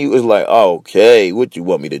nagging you, it's like, oh, okay, what you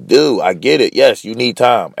want me to do? I get it. Yes, you need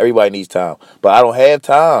time. Everybody needs time. But I don't have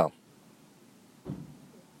time.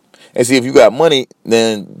 And see, if you got money,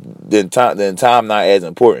 then time not as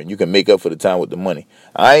important. You can make up for the time with the money.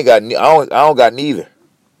 I don't got neither.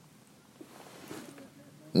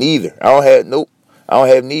 Neither. I don't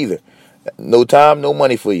have neither. No time, no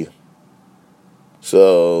money for you.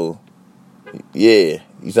 So, yeah.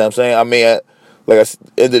 You see what I'm saying? I mean, at the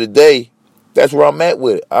end of the day, that's where I'm at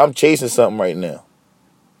with it. I'm chasing something right now.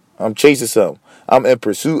 I'm chasing something. I'm in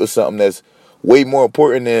pursuit of something that's way more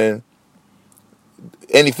important than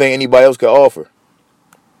anything anybody else can offer.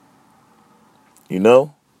 And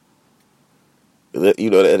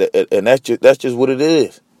that's just what it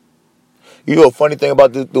is. A funny thing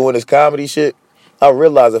about doing this comedy shit, I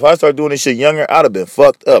realized if I started doing this shit younger, I'd have been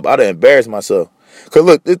fucked up. I'd have embarrassed myself. Cause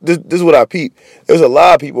look, this is what I peep. There's a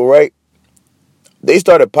lot of people, right? They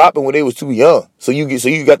started popping when they was too young. So you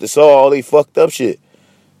got to saw all they fucked up shit.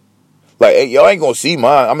 Like, hey, y'all ain't gonna see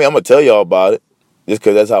mine. I mean, I'm gonna tell y'all about it. Just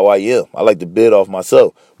cause that's how I am. I like to bid off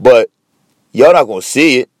myself. But Y'all not gonna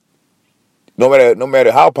see it. No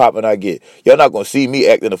matter how poppin' I get, y'all not gonna see me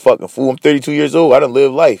acting a fucking fool. I'm 32 years old. I done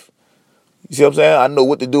lived life. You see what I'm saying? I know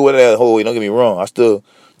what to do with that hole. Don't get me wrong. I still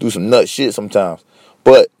do some nut shit sometimes,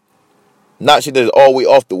 but not shit that's all the way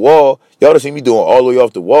off the wall. Y'all done see me doing all the way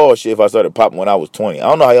off the wall shit if I started popping when I was 20. I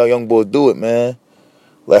don't know how y'all young boys do it, man.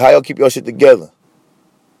 Like, how y'all keep y'all shit together?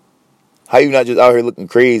 How you not just out here looking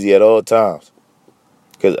crazy at all times?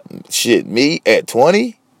 Because, shit, me at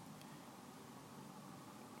 20?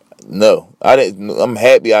 No. I'm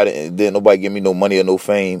happy I didn't nobody give me no money or no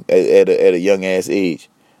fame at a young ass age.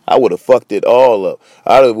 I would have fucked it all up.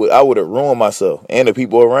 I would have ruined myself and the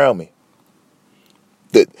people around me.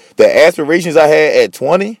 The aspirations I had at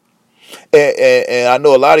 20, and I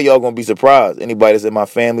know a lot of y'all gonna be surprised. Anybody that's in my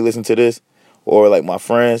family listen to this, or like my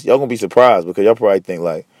friends, y'all gonna be surprised because y'all probably think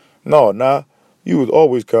like, nah, you was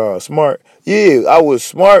always kind of smart. Yeah, I was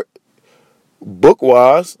smart book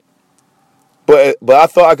wise, but I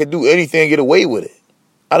thought I could do anything and get away with it.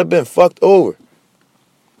 I'd have been fucked over.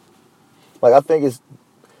 Like, I think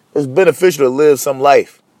it's beneficial to live some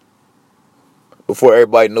life before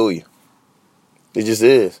everybody know you. It just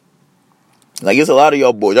is. Like, it's a lot of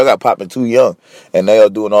y'all boys, y'all got popping too young, and now y'all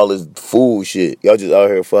doing all this fool shit. Y'all just out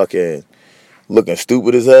here fucking looking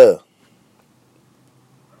stupid as hell.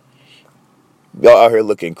 Y'all out here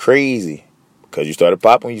looking crazy because you started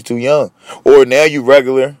popping when you too young. Or now you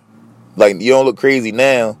regular. Like, you don't look crazy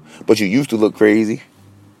now, but you used to look crazy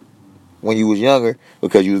when you was younger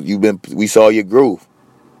because we saw your growth.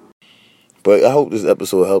 But I hope this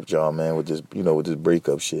episode helped y'all, man, with this, with this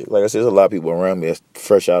breakup shit. Like I said, there's a lot of people around me that's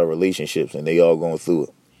fresh out of relationships, and they all going through it.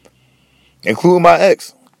 Including my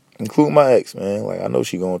ex. Man. Like, I know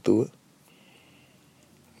she going through it.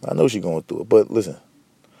 But listen,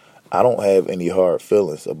 I don't have any hard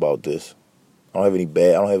feelings about this. I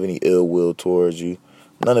don't have any ill will towards you.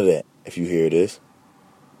 None of that, if you hear this.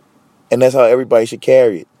 And that's how everybody should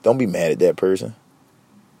carry it. Don't be mad at that person.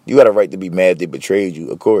 You got a right to be mad they betrayed you,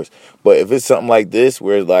 of course. But if it's something like this,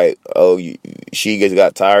 where it's like, she just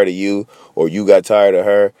got tired of you, or you got tired of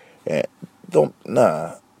her,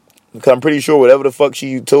 nah. Because I'm pretty sure whatever the fuck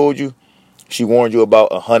she told you, she warned you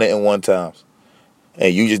about 101 times.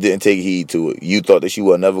 And you just didn't take heed to it. You thought that she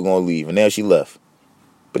was never going to leave, and now she left.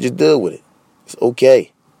 But just deal with it. It's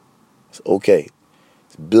okay.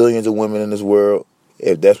 There's billions of women in this world,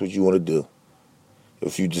 if that's what you want to do.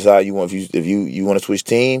 If you decide you want to switch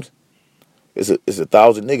teams, it's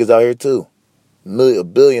 1,000 niggas out here too, a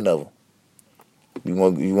billion of them. You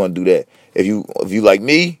want to do that? If you like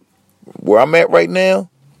me, where I'm at right now,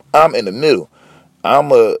 I'm in the middle. I'm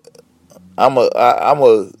about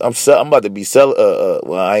to be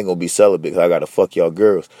well, I ain't gonna be celibate because I gotta fuck y'all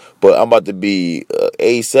girls, but I'm about to be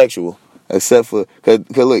asexual, except for cause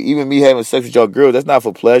look, even me having sex with y'all girls, that's not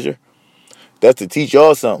for pleasure. That's to teach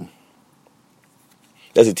y'all something.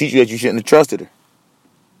 That's to teach you that you shouldn't have trusted her.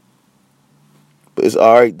 But it's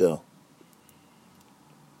alright though.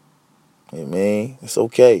 I mean, it's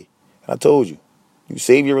okay. I told you. You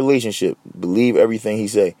save your relationship. Believe everything he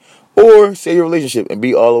say. Or save your relationship and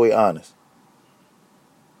be all the way honest.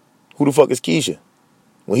 Who the fuck is Keisha?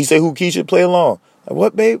 When he say who Keisha, play along. Like,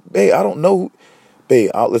 what, babe? Babe, I don't know who.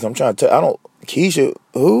 Babe, listen, I'm trying to tell. Keisha,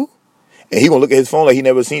 who? And he gonna look at his phone like he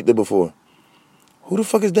never seen it before. Who the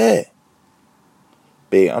fuck is that?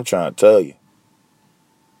 Babe, I'm trying to tell you.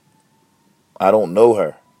 I don't know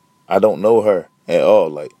her at all.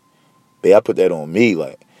 Like, babe, I put that on me.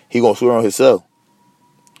 Like, he gonna swear on himself.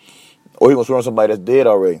 Or he gonna swear on somebody that's dead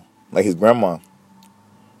already. Like his grandma.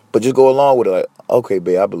 But just go along with it. Like, okay,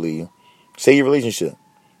 babe, I believe you. Save your relationship.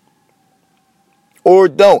 Or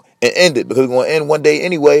don't. And end it. Because it's gonna end one day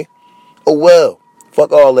anyway. Oh, well.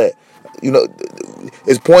 Fuck all that.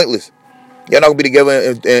 It's pointless. Y'all not gonna be together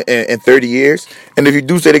in 30 years. And if you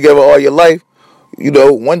do stay together all your life,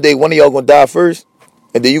 one day one of y'all gonna die first.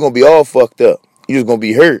 And then you're gonna be all fucked up. You're just gonna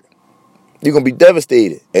be hurt. You're gonna be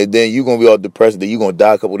devastated. And then you're gonna be all depressed. And then you're gonna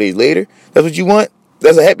die a couple days later. That's what you want?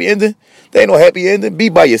 That's a happy ending? There ain't no happy ending. Be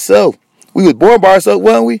by yourself. We was born by ourselves,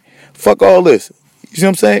 weren't we? Fuck all this. You see what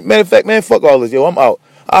I'm saying? Matter of fact, man, fuck all this. Yo, I'm out.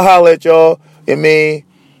 I'll holler at y'all. I mean,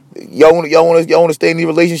 y'all want to stay in these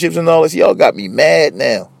relationships and all this. Y'all got me mad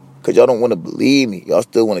now. Because y'all don't want to believe me. Y'all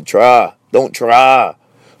still want to try. Don't try.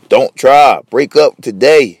 Break up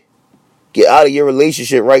today. Get out of your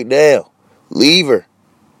relationship right now. Leave her.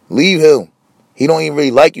 Leave him. He don't even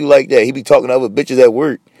really like you like that. He be talking to other bitches at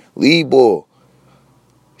work. Leave, boy.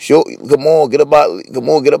 Come on, get up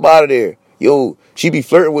out of there. Yo, she be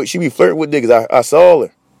flirting with niggas. I saw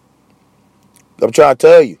her. I'm trying to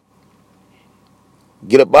tell you.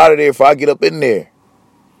 Get up out of there before I get up in there.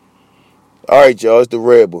 All right, y'all. It's the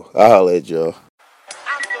Rebel. I'll holler at y'all.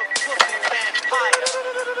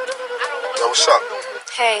 Yo, what's up?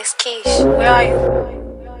 Hey, it's Keish. Where are you?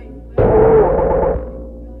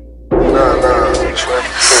 Nah, it's right.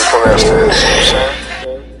 Come downstairs, you know what I'm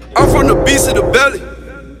saying? I'm from the beast of the belly.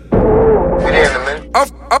 Be there in a minute.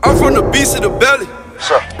 I'm from the beast of the belly. What's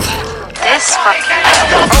up? This fucking.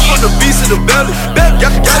 I'm from the beast of the belly.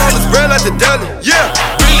 Got all this bread like the deli. Yeah,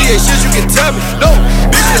 really ain't shit you can tell me. No,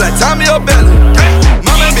 bitch, you like Tommy or Belly.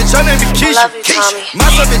 Mama and bitch, her name be Keisha. Love you, Tommy. My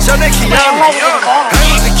son bitch, her name Kiana. I'm ready to go. Hang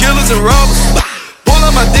with the killers and robbers. Pull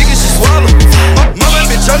on my dick and she swallow. Mama and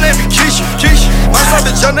bitch, her name be Keisha. My son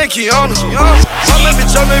bitch, her name Kiana. Mama and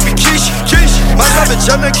bitch, her name be Keisha. My son bitch,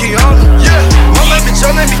 her name Kiana. Yeah, mama and bitch, her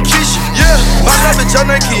name be Keisha. Yeah, my son bitch, her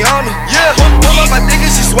name Kiana. Yeah, pull on my dick and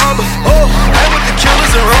she swallow. Oh, hang with the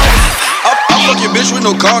killers and robbers. I fuck your bitch with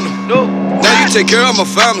no condom. Now you take care of my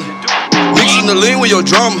family. Mixing the lean with your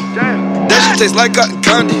drama. That shit tastes like cotton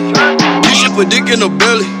candy. You should put dick in her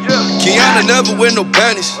belly. Kiana never wear no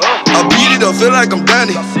panties. I beat it up, feel like I'm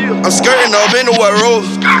Danny. I'm skirting off in the white rose.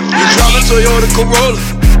 You driving Toyota Corolla.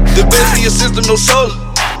 The baby your system, no solar.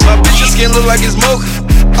 My bitch's skin look like it's mocha.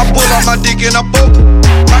 I pull out my dick and I poke her.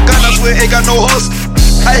 My gun, I swear, ain't got no holster.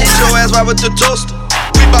 I hit your ass right with the toaster.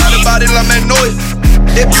 We body like Magnolia.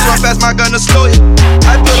 If you run fast, my gun to slow you.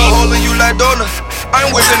 I put a hole in you like donut.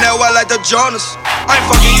 I'm whipping that white like the Jonas. I'm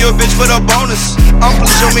fucking you a bitch for the bonus. I'm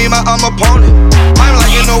blue, show me I'm opponent. I'm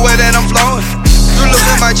liking the way that I'm flowing. You look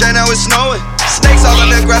at my chain, now it's snowing. Snakes all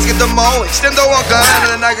in the grass, get the mowing. Stem the one gun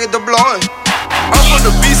and then I get the blowing. I'm from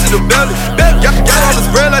the beast of the belly. Got all this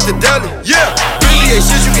bread like the deli. Yeah, really ain't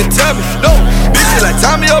shit you can tell me. No, bitch, you like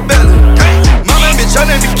Tommy or Belly. Mama and bitch, her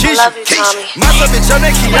name be Keisha. Love you, Tommy. My son bitch, her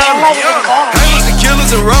name Kiana. I'm ready to go. Hang with the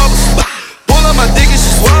killers and robbers. Pull on my dick and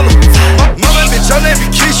she swallow. Mama and bitch, her name be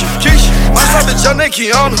Keisha. My son bitch, her name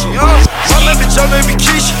Kiana. Mama and bitch, her name be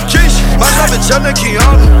Keisha. My son bitch, her name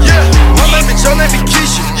Kiana. Yeah, mama and bitch, her name be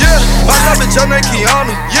Keisha. Yeah, my son bitch, her name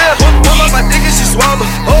Kiana. Yeah, pull on my dick and she swallow.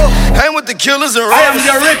 Oh, hang with the killers and robbers. I am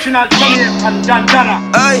the original Tommy and Dandana.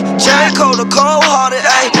 Ayy, chain cold or cold hearted,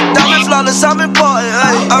 ayy. Diamond flawless, I'm important,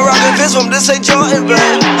 ayy. I'm rockin' Vince from this ain't Jordan, babe.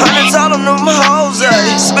 Hundreds all on them hoes,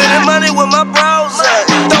 ayy. Spending money with my bros,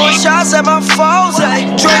 ayy. Throwing shots at my foes,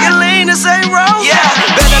 ayy. Drinking lean, this ain't rose, yeah.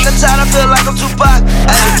 Been at the time, I feel like I'm Tupac,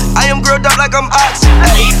 ayy. I am grilled up like I'm Ox,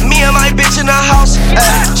 ayy. Me and my bitch in the house,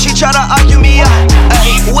 ayy. She try to argue me out,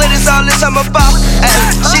 ayy. What is all this I'm about,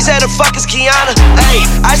 ayy? She said the fuck is Kiana, ayy.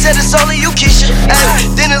 I said it's only you, Keisha,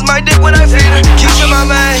 ayy. Then it's my dick when I feed her. Keisha, my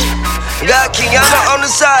man. Got Kiana on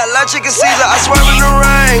the side, like Chicken Caesar, I swerve in the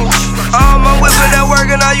range. I'm whipping that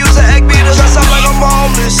work and I use an egg beater. Dress up like I'm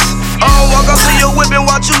homeless. Walk up to your whip and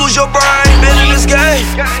watch you lose your brain. Been in this game.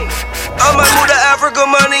 I might move to Africa,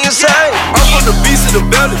 money insane. I'm from the beast of the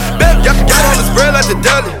belly. Got all this bread like the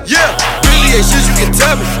deli. Yeah, really ain't shit you can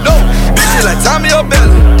tell me. No, bitch, you like Tommy or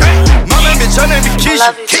Belly. Mama and bitch, her name be Keisha.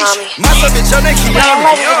 Love you, Tommy. My son bitch, her name Kiana. I'm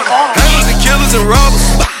ready to go. Hang with the killers and robbers.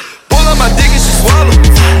 Pull on my dick and she swallow.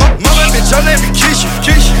 Mama and bitch, her name be Keisha.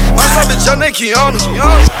 My son bitch, her name Kiana.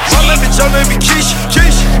 Mama and bitch, her name be Keisha.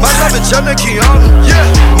 My son bitch, her name Kiana. Yeah,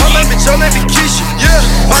 mama and bitch, her name be Keisha. Yeah,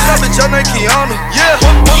 my son bitch, her name Kiana. Yeah,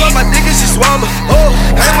 pull on my dick and she swallow. Oh,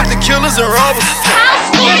 hang with the killers and robbers. How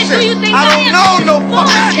stupid do you think I don't know no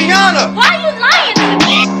fucking Kiana. Why you lying?